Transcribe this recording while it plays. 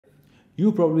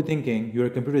You're probably thinking your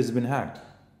computer has been hacked.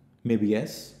 Maybe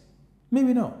yes,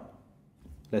 maybe no.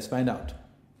 Let's find out.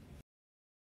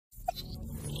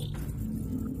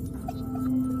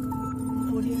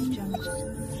 Audio Jungle.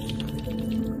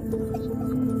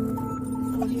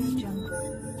 Audio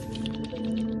Jungle.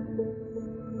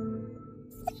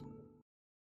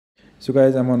 So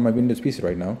guys, I'm on my Windows PC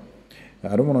right now.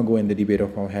 I don't want to go in the debate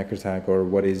of how hackers hack or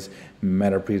what is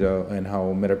Metaprinter and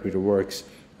how Metaprinter works.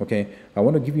 Okay, I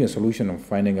want to give you a solution of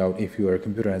finding out if your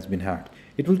computer has been hacked.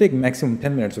 It will take maximum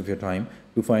 10 minutes of your time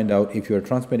to find out if you are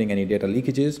transmitting any data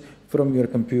leakages from your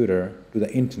computer to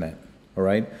the internet. All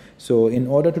right, so in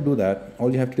order to do that,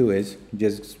 all you have to do is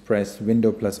just press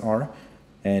Windows plus R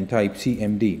and type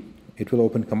CMD. It will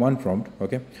open command prompt,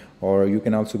 okay? Or you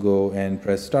can also go and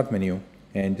press start menu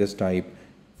and just type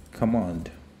command,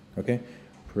 okay?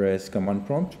 Press command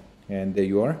prompt and there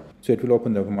you are. So it will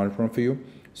open the command prompt for you.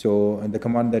 So the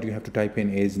command that you have to type in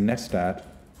is netstat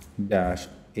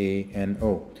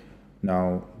 -ano.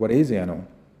 Now, what is ANO?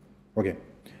 Okay,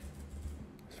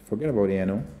 forget about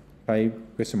ANO, type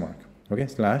question mark, okay,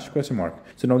 slash question mark.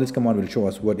 So now this command will show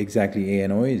us what exactly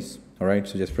ANO is. All right,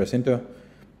 so just press enter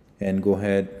and go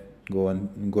ahead,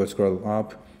 go scroll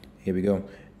up. Here we go.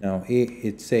 Now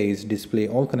it says display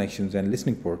all connections and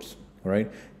listening ports. All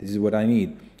right, this is what I need.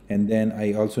 And then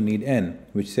I also need N,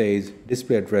 which says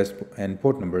display address and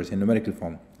port numbers in numerical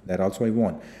form. That also I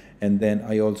want. And then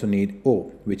I also need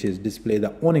O, which is display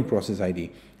the owning process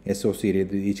ID associated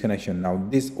with each connection. Now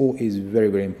this O is very,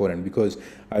 very important because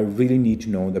I really need to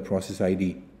know the process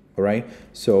ID. All right,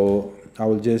 so I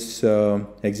will just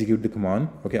execute the command.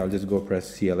 Okay, I'll just go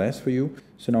press CLS for you.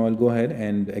 So now I'll go ahead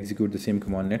and execute the same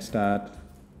command, netstat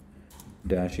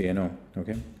 -ano.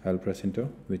 Okay, I'll press enter,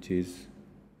 which is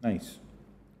nice.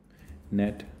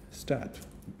 Netstat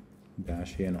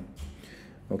 -ano.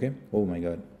 Okay, oh my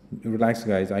god, relax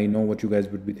guys, I know what you guys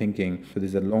would be thinking. So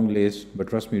there's a long list, but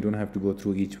trust me, you don't have to go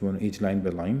through each line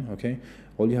by line. Okay,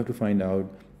 all you have to find out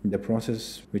the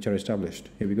process which are established.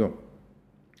 Here we go.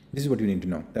 This is what you need to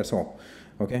know, that's all.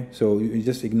 Okay, so you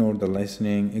just ignore the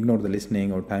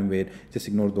listening or time wait, just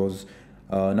ignore those.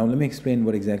 Now let me explain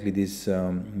what exactly this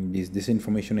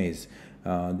information is.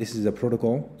 This is a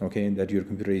protocol, okay, that your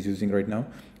computer is using right now,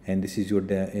 and this is your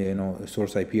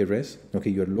source IP address,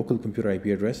 okay, your local computer IP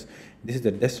address. This is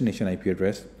the destination IP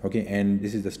address, okay, and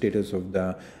this is the status of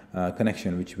the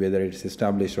connection, which whether it's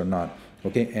established or not,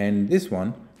 okay. And this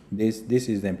one, this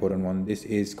is the important one. This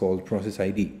is called process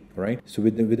ID. All right, so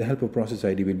with the help of process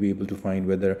ID, we'll be able to find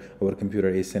whether our computer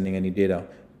is sending any data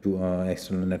to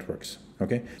external networks.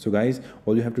 Okay, so guys,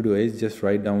 all you have to do is just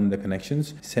write down the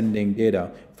connections sending data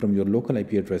from your local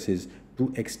IP addresses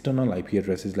to external IP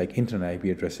addresses like internet IP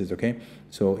addresses. Okay,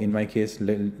 so in my case,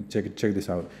 check this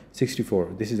out.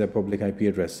 64, this is a public IP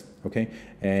address. Okay,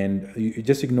 and you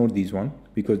just ignore these one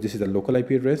because this is a local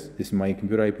IP address, this is my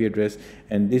computer IP address,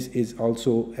 and this is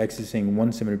also accessing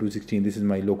 172.16. This is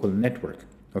my local network.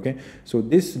 Okay, so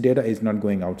this data is not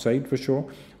going outside for sure.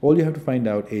 All you have to find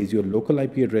out is your local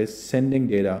IP address sending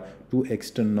data to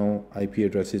external IP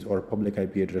addresses or public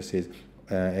IP addresses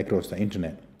across the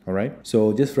internet. All right,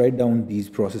 so just write down these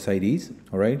process IDs.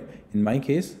 All right, in my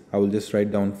case, I will just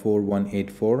write down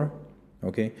 4184.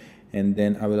 Okay, and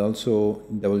then I will also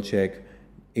double check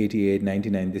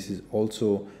 8899. This is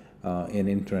also an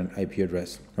internet IP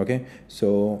address. Okay,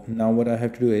 so now what I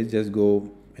have to do is just go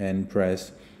and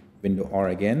press Windows R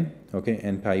again, okay,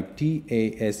 and type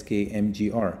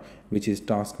TASKMGR, which is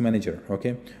task manager.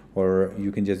 Okay, or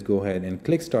you can just go ahead and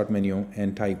click start menu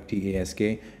and type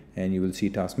TASK and you will see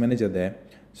task manager there.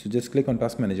 So just click on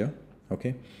task manager.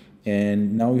 Okay,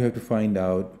 and now you have to find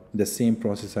out the same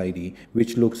process ID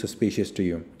which looks suspicious to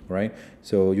you, right?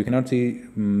 So you cannot see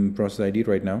process ID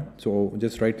right now, so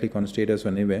just right click on status or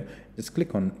anywhere, just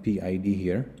click on PID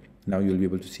here. Now you'll be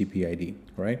able to see PID.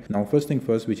 All right, now first thing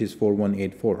first, which is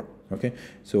 4184. Okay,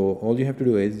 so all you have to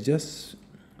do is just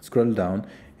scroll down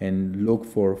and look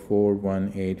for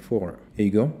 4184. Here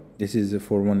you go, this is a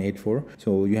 4184.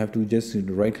 So you have to just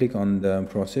right click on the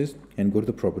process and go to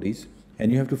the properties,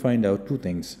 and you have to find out two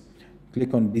things.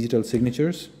 Click on digital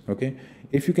signatures. Okay,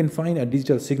 if you can find a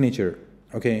digital signature,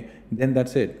 okay, then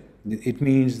that's it. It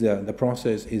means the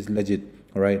process is legit.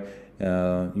 All right,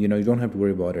 you don't have to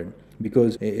worry about it,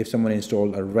 because if someone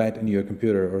installed a rat in your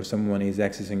computer or someone is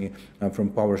accessing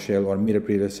from PowerShell or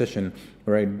Metaprinter session,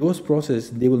 right, those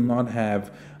processes, they will not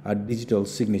have digital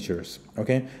signatures.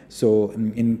 Okay, so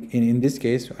in this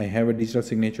case, I have a digital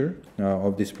signature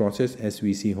of this process,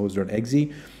 svc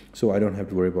host.exe. so I don't have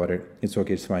to worry about it. It's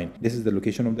okay, it's fine. This is the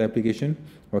location of the application.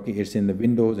 Okay, it's in the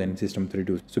Windows and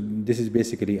System32. So this is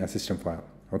basically a system file.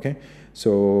 Okay,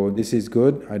 so this is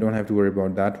good. I don't have to worry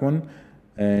about that one.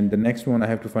 And the next one I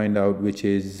have to find out, which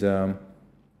is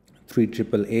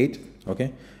 3888.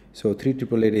 Okay, so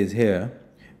 3888 is here,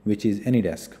 which is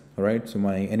AnyDesk. All right, so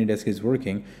my AnyDesk is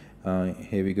working.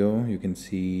 Here we go. You can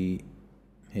see,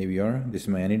 here we are. This is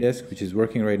my AnyDesk, which is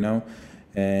working right now.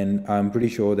 And I'm pretty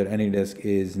sure that AnyDesk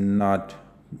is not,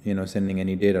 sending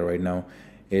any data right now.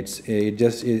 It's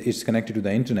connected to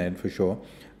the internet for sure.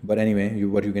 But anyway,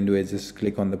 what you can do is just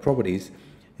click on the properties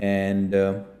and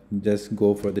just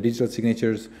go for the digital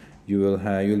signatures. You'll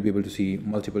be able to see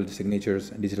multiple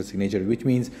signatures, digital signature, which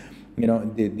means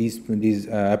these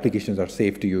applications are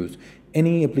safe to use.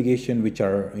 Any application which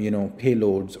are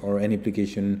payloads, or any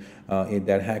application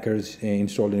that hackers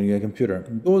installed in your computer,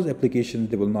 those applications,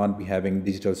 they will not be having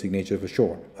digital signature for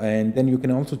sure. And then you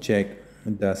can also check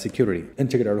the security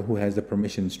and check it out who has the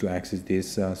permissions to access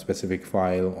this specific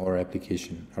file or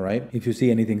application. All right, if you see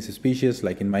anything suspicious,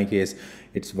 like in my case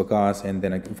it's Vakas, and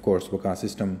then of course Vakas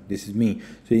system, this is me.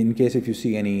 So in case if you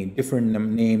see any different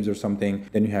names or something,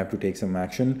 then you have to take some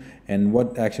action. And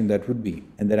what action that would be?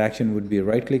 And that action would be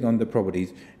right click on the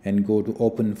properties and go to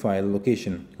open file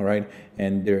location. All right,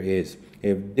 and there is,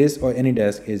 if this or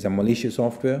AnyDesk is a malicious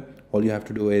software, all you have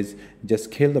to do is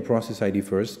just kill the process ID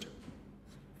first.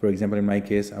 For example, in my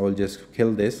case, I will just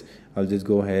kill this. I'll just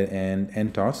go ahead and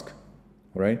end task,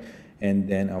 all right? And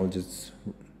then I will just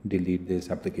delete this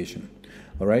application,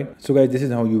 all right? So guys, this is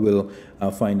how you will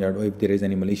find out if there is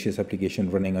any malicious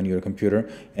application running on your computer,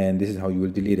 and this is how you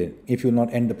will delete it. If you will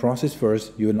not end the process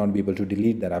first, you will not be able to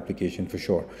delete that application for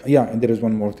sure. Yeah, and there is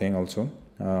one more thing also.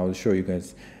 I'll show you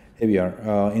guys. Here we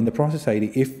are. In the process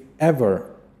ID, if ever,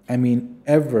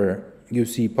 ever, you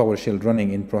see PowerShell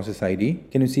running in process ID.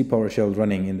 Can you see PowerShell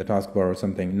running in the taskbar or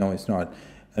something? No, it's not.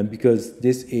 Because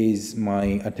this is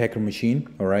my attacker machine,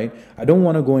 all right? I don't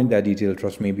want to go in that detail,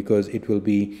 trust me, because it will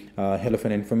be hell of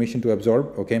an information to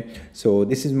absorb, okay? So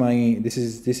this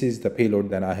is the payload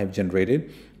that I have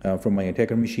generated from my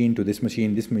attacker machine to this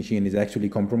machine. This machine is actually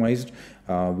compromised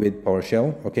with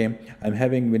PowerShell, okay? I'm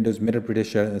having Windows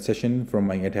Meta session from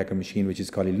my attacker machine, which is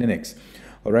called Linux,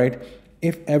 all right?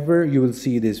 If ever you will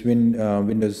see this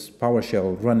Windows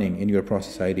PowerShell running in your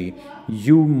process ID,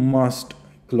 you must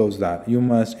close that. You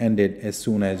must end it as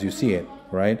soon as you see it,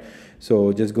 right?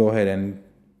 So just go ahead and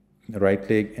right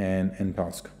click and end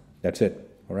task. That's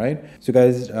it, all right? So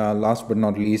guys, last but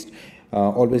not least,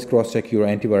 always cross check your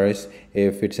antivirus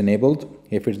if it's enabled.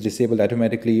 If it's disabled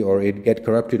automatically or it get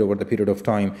corrupted over the period of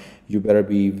time, you better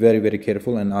be very, very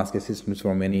careful and ask assistance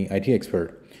from any IT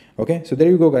expert. Okay, so there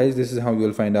you go guys. This is how you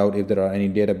will find out if there are any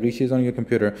data breaches on your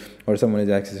computer or someone is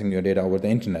accessing your data over the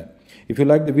internet. If you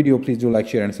like the video, please do like,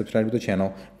 share and subscribe to the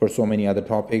channel for so many other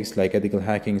topics like ethical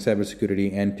hacking,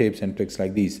 cybersecurity and tips and tricks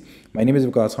like these. My name is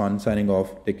Vikas Khan, signing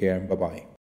off. Take care. Bye-bye.